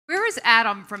was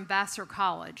Adam from Vassar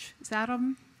College. Is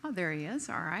Adam? Oh, there he is.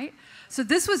 All right. So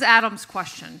this was Adam's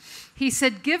question. He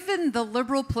said, given the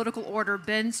liberal political order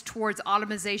bends towards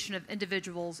automation of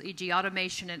individuals, e.g.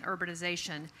 automation and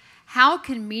urbanization, how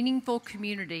can meaningful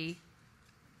community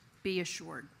be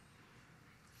assured?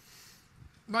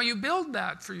 Well, you build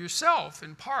that for yourself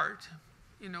in part.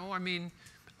 You know, I mean,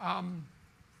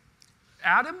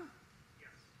 Adam,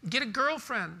 get a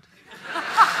girlfriend.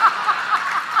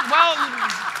 Well,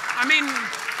 I mean,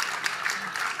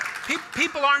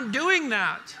 people aren't doing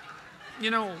that. You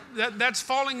know, that's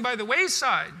falling by the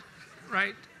wayside,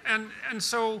 right? And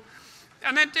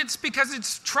it's because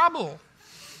it's trouble,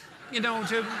 you know,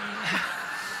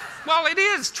 well, it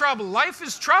is trouble. Life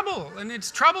is trouble, and it's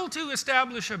trouble to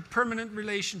establish a permanent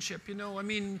relationship, you know. I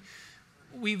mean,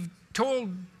 we've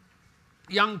told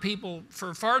young people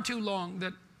for far too long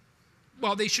that,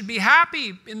 well, they should be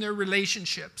happy in their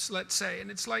relationships, let's say, and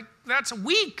it's like, that's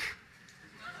weak.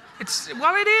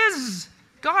 Well, it is.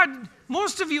 God,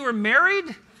 most of you are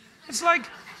married. It's like,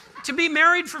 to be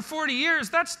married for 40 years,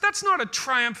 that's not a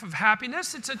triumph of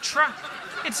happiness. It's a triumph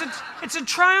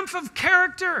of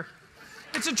character.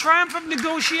 It's a triumph of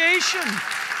negotiation,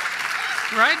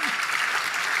 right?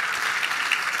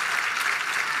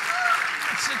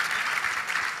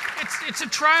 It's a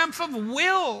triumph of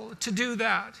will to do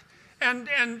that. And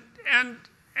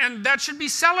that should be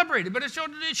celebrated, but it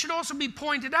should also be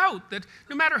pointed out that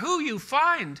no matter who you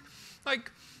find, like,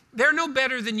 they're no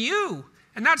better than you,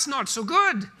 and that's not so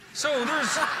good. So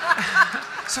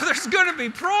there's going to be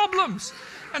problems,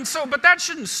 but that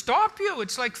shouldn't stop you.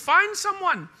 It's like, find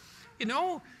someone, you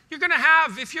know. You're going to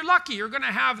have, if you're lucky, you're going to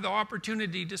have the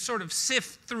opportunity to sort of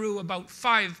sift through about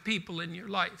 5 people in your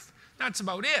life. That's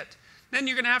about it. Then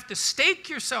you're going to have to stake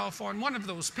yourself on one of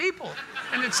those people,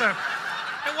 and it's a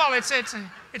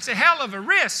hell of a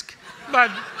risk,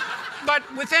 but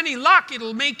with any luck,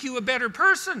 it'll make you a better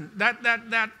person.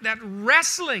 That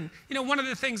wrestling. You know, one of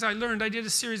the things I learned, I did a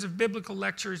series of biblical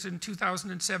lectures in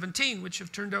 2017, which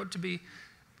have turned out to be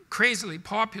crazily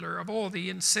popular, of all the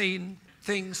insane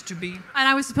things to be. And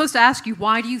I was supposed to ask you,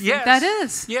 why do you think that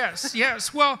is?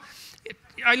 Yes. Well,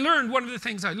 one of the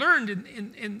things I learned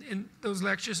in those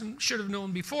lectures, and should have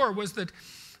known before, was that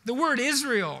the word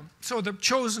Israel, so the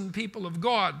chosen people of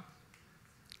God,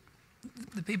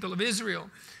 the people of Israel,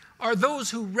 are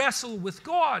those who wrestle with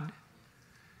God.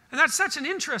 And that's such an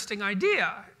interesting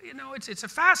idea. You know, it's a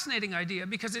fascinating idea,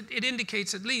 because it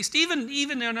indicates, at least, even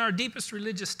in our deepest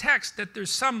religious text, that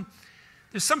there's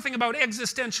something about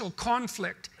existential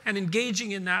conflict and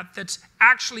engaging in that's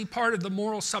actually part of the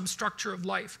moral substructure of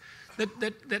life.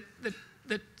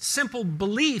 That simple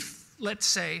belief, let's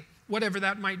say, whatever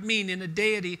that might mean, in a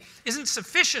deity isn't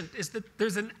sufficient. Is that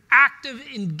there's an active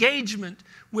engagement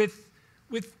with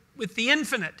the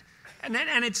infinite, and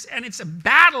it's a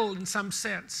battle in some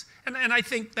sense. And I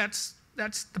think that's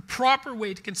the proper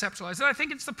way to conceptualize it. I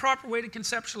think it's the proper way to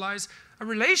conceptualize a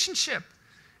relationship.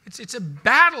 It's a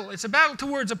battle. It's a battle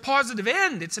towards a positive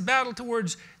end. It's a battle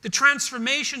towards the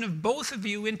transformation of both of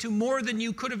you into more than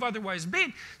you could have otherwise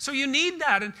been. So you need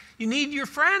that, and you need your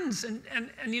friends, and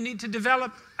you need to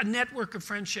develop a network of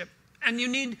friendship. And you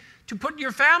need to put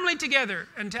your family together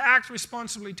and to act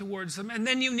responsibly towards them. And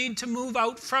then you need to move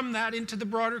out from that into the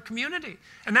broader community.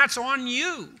 And that's on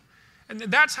you. And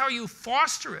that's how you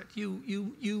foster it.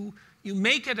 You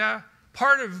make it a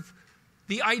part of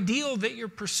the ideal that you're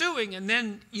pursuing, and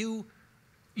then you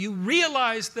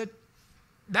realize that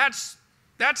that's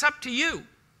up to you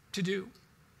to do.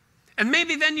 And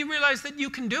maybe then you realize that you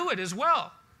can do it as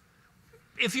well,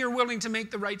 if you're willing to make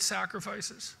the right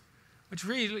sacrifices, which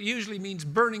really usually means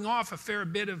burning off a fair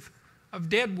bit of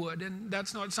dead wood, and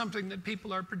that's not something that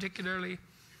people are particularly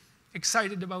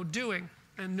excited about doing,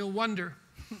 and no wonder.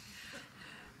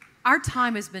 Our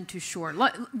time has been too short.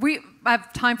 I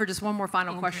have time for just one more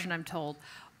final question, I'm told.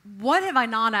 What have I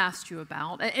not asked you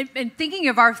about? And thinking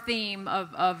of our theme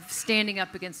of standing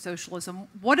up against socialism,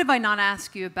 what have I not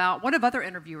asked you about? What have other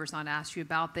interviewers not asked you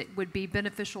about that would be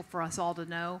beneficial for us all to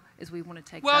know as we want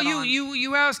to take that on? Well,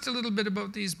 you asked a little bit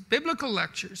about these biblical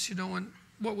lectures, you know, and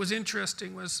what was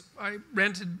interesting was I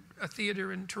rented a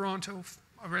theater in Toronto.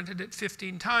 I rented it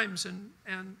 15 times, and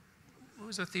it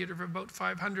was a theater for about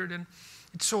 500, and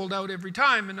it sold out every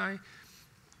time, and I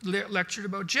lectured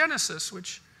about Genesis,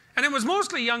 and it was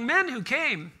mostly young men who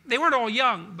came. They weren't all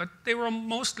young, but they were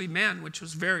mostly men, which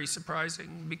was very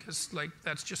surprising, because, like,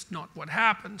 that's just not what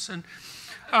happens. And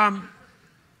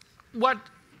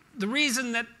the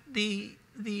reason that the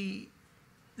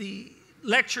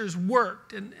lectures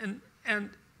worked and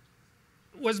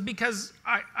was because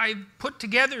I put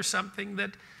together something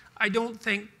that I don't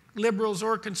think liberals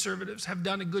or conservatives have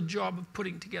done a good job of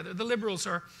putting together. The liberals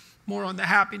are more on the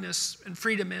happiness and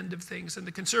freedom end of things, and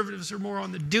the conservatives are more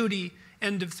on the duty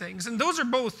end of things. And those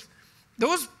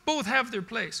both have their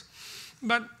place.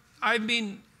 But I've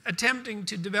been attempting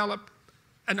to develop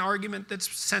an argument that's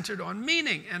centered on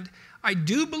meaning. And I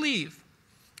do believe,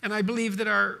 and I believe that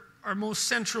our most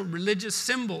central religious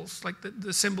symbols, like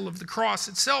the symbol of the cross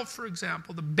itself, for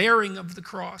example, the bearing of the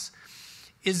cross,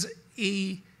 is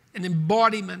an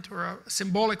embodiment or a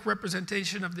symbolic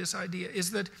representation of this idea,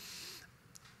 is that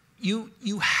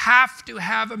you have to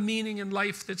have a meaning in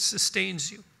life that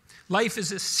sustains you. Life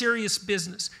is a serious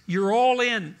business. You're all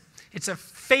in. It's a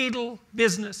fatal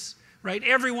business, right?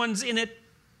 Everyone's in it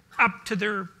up to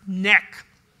their neck.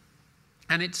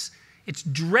 And it's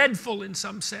dreadful in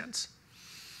some sense,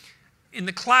 in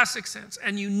the classic sense.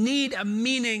 And you need a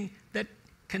meaning that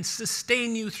can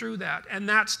sustain you through that. And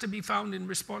that's to be found in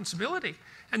responsibility.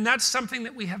 And that's something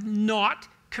that we have not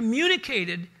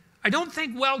communicated, I don't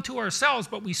think, well to ourselves,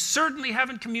 but we certainly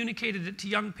haven't communicated it to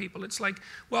young people. It's like,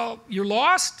 well, you're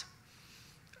lost.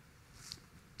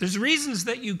 There's reasons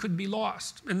that you could be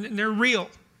lost, and they're real.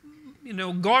 You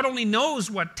know, God only knows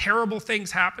what terrible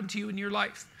things happen to you in your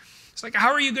life. It's like,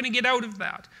 how are you going to get out of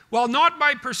that? Well, not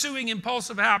by pursuing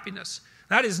impulsive happiness.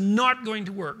 That is not going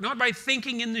to work. Not by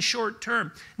thinking in the short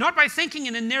term. Not by thinking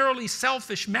in a narrowly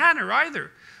selfish manner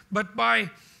either, but by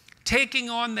taking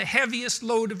on the heaviest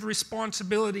load of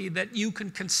responsibility that you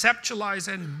can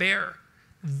conceptualize and bear.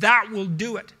 That will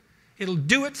do it. It'll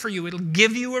do it for you. It'll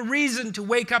give you a reason to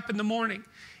wake up in the morning.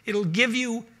 It'll give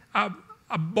you a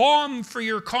balm for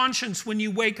your conscience when you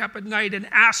wake up at night and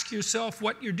ask yourself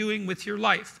what you're doing with your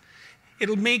life.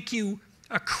 It'll make you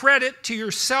a credit to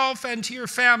yourself and to your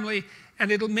family,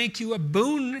 and it'll make you a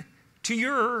boon to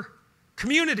your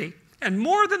community. And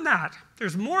more than that,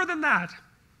 there's more than that.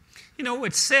 You know,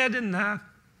 it's said in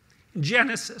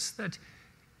Genesis that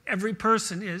every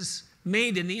person is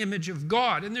made in the image of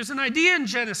God. And there's an idea in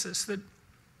Genesis that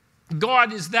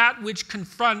God is that which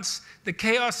confronts the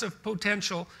chaos of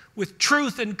potential with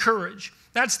truth and courage.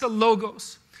 That's the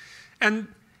logos. And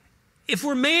if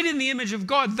we're made in the image of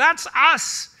God, that's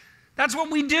us. That's what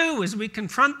we do, is we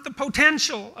confront the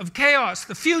potential of chaos,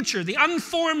 the future, the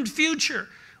unformed future.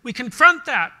 We confront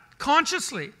that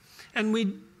consciously. And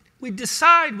we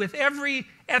decide with every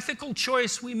ethical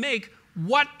choice we make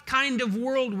what kind of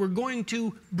world we're going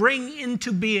to bring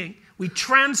into being. We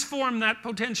transform that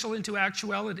potential into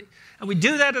actuality. And we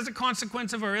do that as a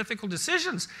consequence of our ethical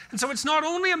decisions. And so it's not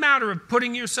only a matter of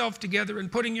putting yourself together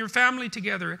and putting your family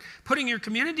together and putting your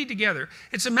community together.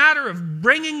 It's a matter of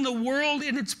bringing the world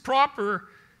in its proper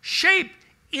shape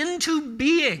into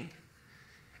being.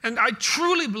 And I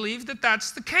truly believe that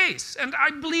that's the case. And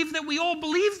I believe that we all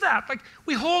believe that. Like,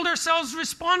 we hold ourselves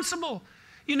responsible.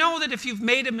 You know that if you've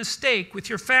made a mistake with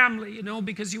your family, you know,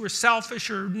 because you were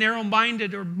selfish or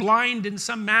narrow-minded or blind in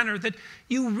some manner, that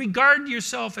you regard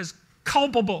yourself as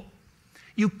culpable.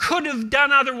 You could have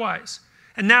done otherwise.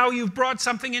 And now you've brought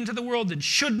something into the world that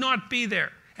should not be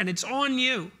there. And it's on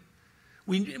you.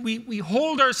 We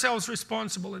hold ourselves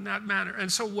responsible in that manner. And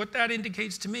so what that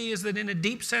indicates to me is that in a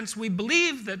deep sense we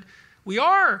believe that we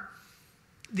are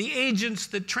the agents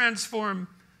that transform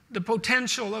the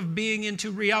potential of being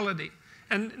into reality.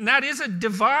 And that is a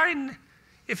divine,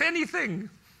 if anything,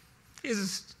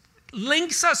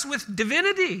 links us with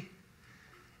divinity.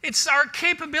 It's our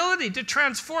capability to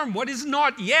transform what is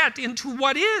not yet into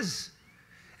what is.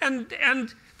 And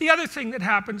the other thing that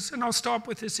happens, and I'll stop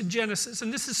with this in Genesis,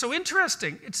 and this is so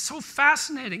interesting, it's so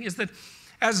fascinating, is that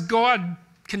as God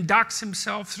conducts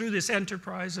himself through this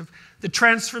enterprise of the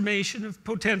transformation of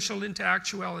potential into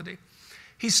actuality,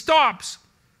 he stops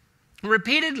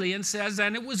repeatedly and says,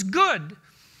 and it was good.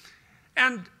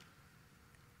 And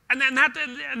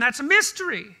that's a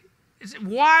mystery.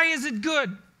 Why is it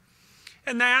good?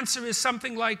 And the answer is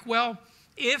something like, well,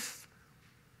 if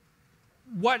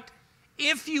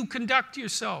you conduct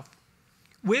yourself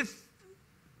with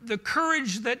the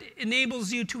courage that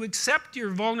enables you to accept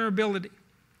your vulnerability,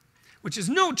 which is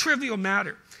no trivial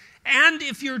matter, and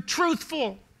if you're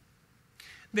truthful,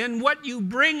 then what you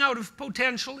bring out of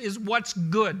potential is what's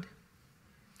good.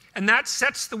 And that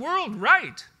sets the world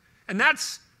right. And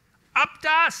that's up to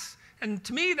us. And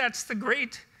to me, that's the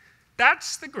great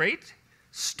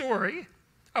story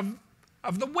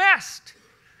of the West.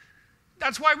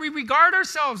 That's why we regard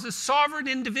ourselves as sovereign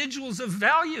individuals of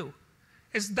value.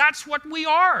 That's what we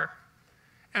are.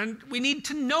 And we need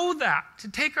to know that, to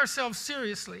take ourselves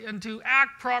seriously and to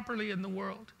act properly in the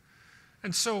world.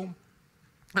 And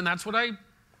that's what I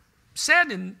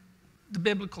said in the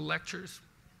biblical lectures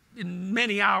in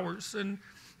many hours. And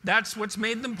That's what's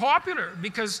made them popular,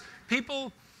 because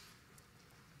people,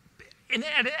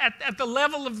 at the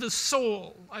level of the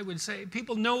soul, I would say,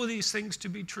 people know these things to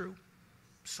be true.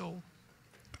 So,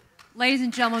 ladies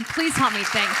and gentlemen, please help me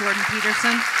thank Jordan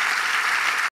Peterson.